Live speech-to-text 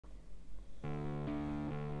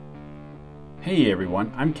Hey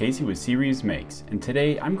everyone, I'm Casey with CReeves Makes, and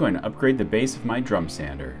today I'm going to upgrade the base of my drum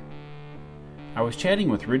sander. I was chatting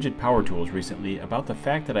with Ridgid Powertools recently about the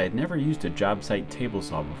fact that I had never used a job site table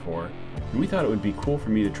saw before, and we thought it would be cool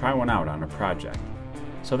for me to try one out on a project.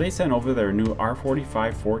 So they sent over their new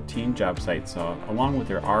R4514 job site saw along with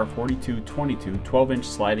their R4222 12-inch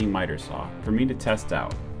sliding miter saw for me to test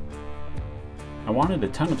out. I wanted a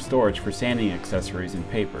ton of storage for sanding accessories and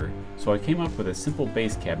paper, so I came up with a simple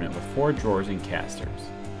base cabinet with 4 drawers and casters.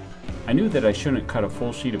 I knew that I shouldn't cut a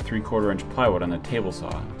full sheet of 3/4 inch plywood on the table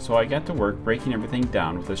saw, so I got to work breaking everything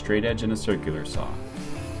down with a straight edge and a circular saw.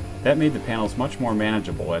 That made the panels much more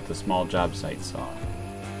manageable at the small job site saw.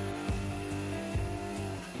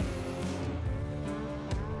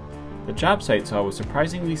 The job site saw was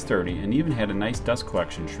surprisingly sturdy and even had a nice dust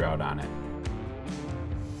collection shroud on it.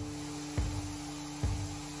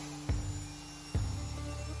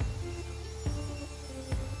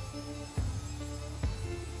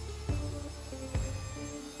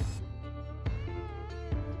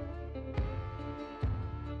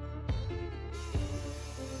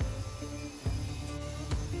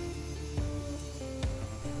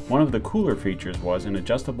 One of the cooler features was an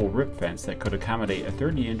adjustable rip fence that could accommodate a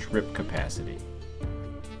 30-inch rip capacity.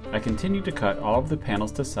 I continued to cut all of the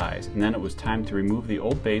panels to size, and then it was time to remove the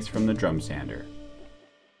old base from the drum sander.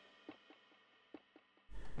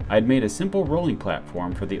 I had made a simple rolling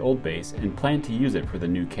platform for the old base and planned to use it for the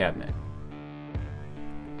new cabinet.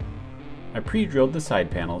 I pre-drilled the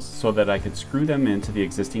side panels so that I could screw them into the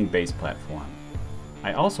existing base platform.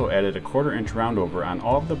 I also added a 1/4 inch roundover on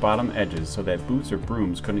all of the bottom edges so that boots or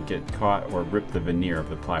brooms couldn't get caught or rip the veneer of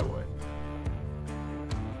the plywood.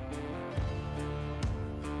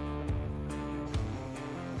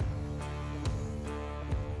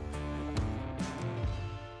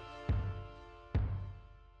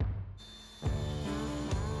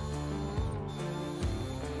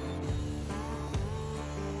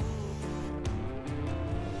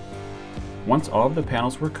 Once all of the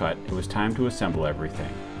panels were cut, it was time to assemble everything.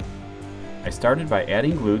 I started by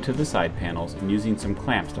adding glue to the side panels and using some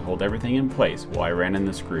clamps to hold everything in place while I ran in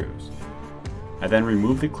the screws. I then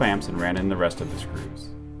removed the clamps and ran in the rest of the screws.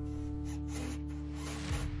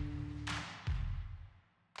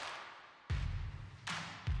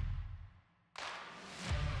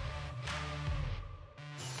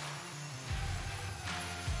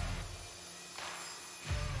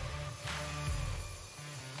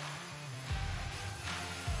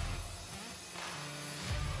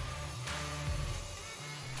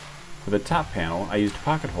 For the top panel, I used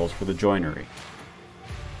pocket holes for the joinery.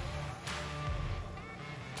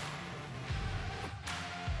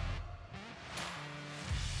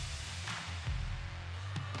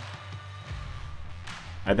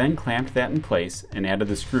 I then clamped that in place and added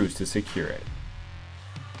the screws to secure it.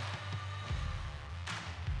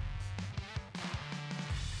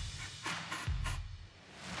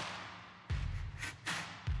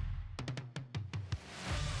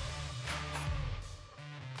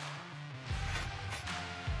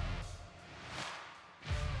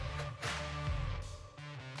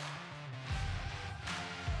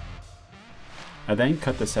 I then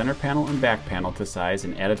cut the center panel and back panel to size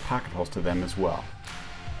and added pocket holes to them as well.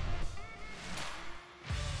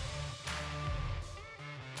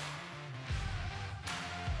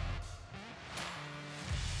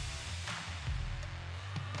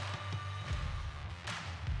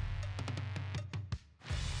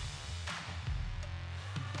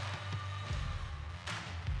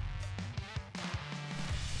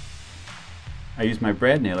 I used my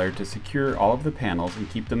brad nailer to secure all of the panels and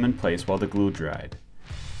keep them in place while the glue dried.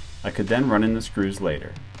 I could then run in the screws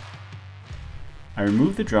later. I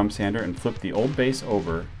removed the drum sander and flipped the old base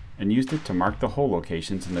over and used it to mark the hole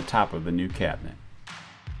locations in the top of the new cabinet.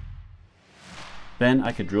 Then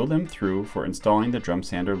I could drill them through for installing the drum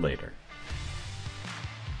sander later.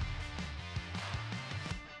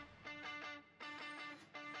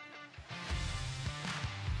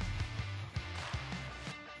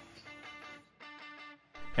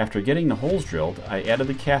 After getting the holes drilled, I added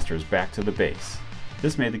the casters back to the base.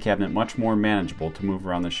 This made the cabinet much more manageable to move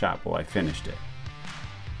around the shop while I finished it.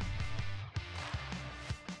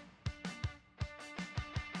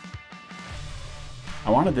 I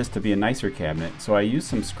wanted this to be a nicer cabinet, so I used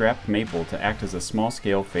some scrapped maple to act as a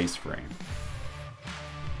small-scale face frame.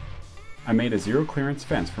 I made a zero clearance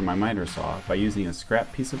fence for my miter saw by using a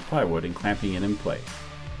scrap piece of plywood and clamping it in place.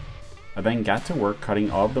 I then got to work cutting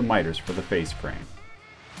all of the miters for the face frame.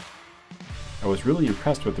 I was really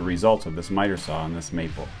impressed with the results of this miter saw on this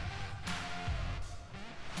maple.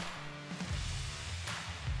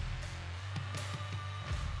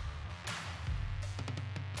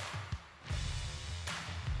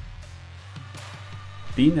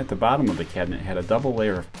 Being that the bottom of the cabinet had a double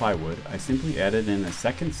layer of plywood, I simply added in a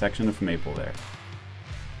second section of maple there.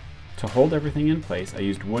 To hold everything in place, I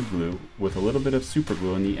used wood glue with a little bit of super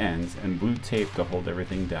glue in the ends and blue tape to hold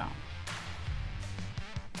everything down.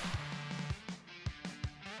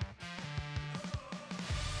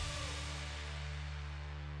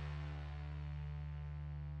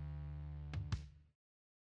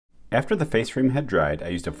 After the face frame had dried, I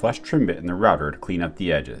used a flush trim bit in the router to clean up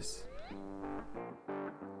the edges.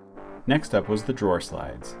 Next up was the drawer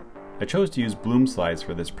slides. I chose to use bloom slides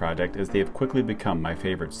for this project as they have quickly become my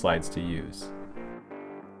favorite slides to use.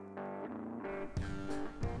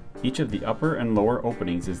 Each of the upper and lower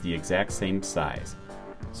openings is the exact same size,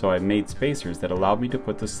 so I've made spacers that allowed me to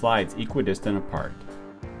put the slides equidistant apart.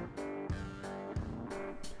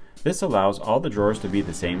 This allows all the drawers to be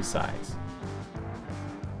the same size.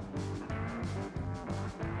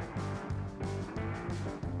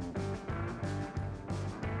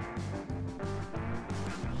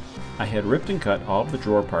 I had ripped and cut all of the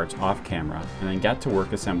drawer parts off camera and then got to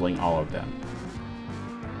work assembling all of them.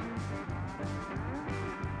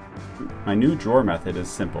 My new drawer method is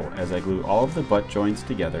simple, as I glue all of the butt joints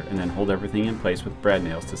together and then hold everything in place with brad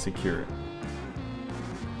nails to secure it.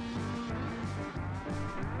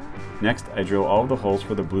 Next, I drill all of the holes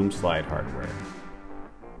for the bloom slide hardware.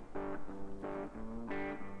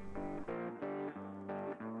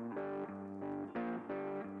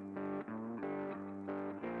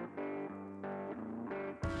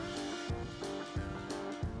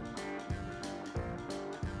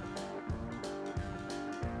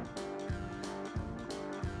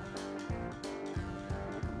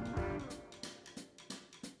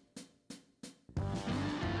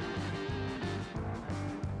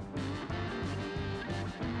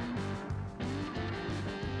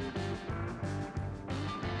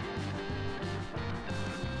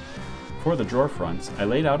 For the drawer fronts, I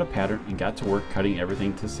laid out a pattern and got to work cutting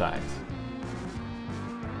everything to size.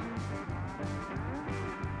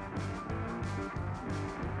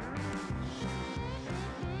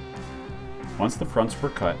 Once the fronts were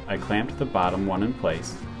cut, I clamped the bottom one in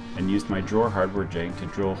place and used my drawer hardware jig to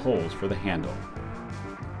drill holes for the handle.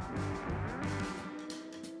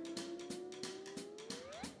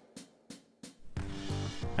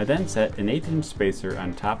 I then set an 1/8" spacer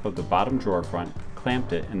on top of the bottom drawer front,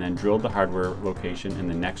 clamped it, and then drilled the hardware location in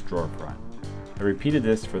the next drawer front. I repeated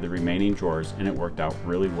this for the remaining drawers and it worked out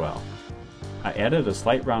really well. I added a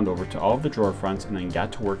slight round over to all of the drawer fronts and then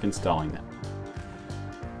got to work installing them.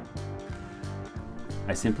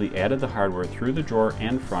 I simply added the hardware through the drawer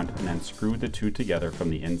and front and then screwed the two together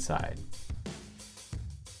from the inside.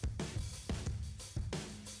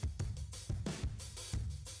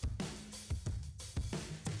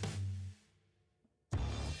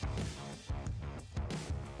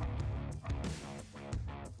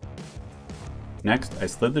 Next, I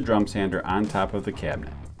slid the drum sander on top of the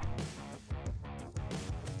cabinet.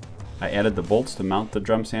 I added the bolts to mount the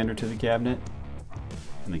drum sander to the cabinet,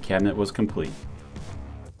 and the cabinet was complete.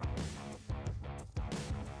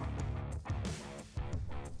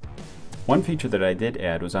 One feature that I did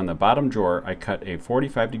add was on the bottom drawer, I cut a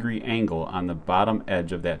 45-degree angle on the bottom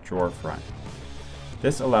edge of that drawer front.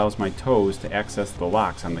 This allows my toes to access the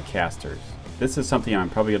locks on the casters. This is something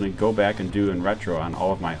I'm probably going to go back and do in retro on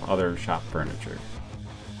all of my other shop furniture.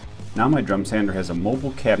 Now my drum sander has a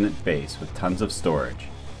mobile cabinet base with tons of storage.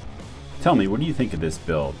 Tell me, what do you think of this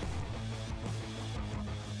build?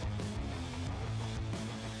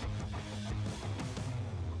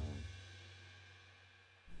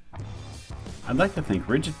 I'd like to thank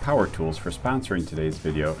Ridgid Powertools for sponsoring today's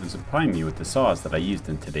video and supplying me with the saws that I used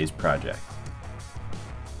in today's project.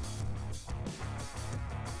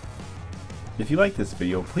 If you like this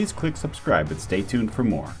video, please click subscribe and stay tuned for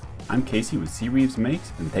more. I'm Casey with CReeves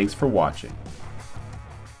Makes, and thanks for watching.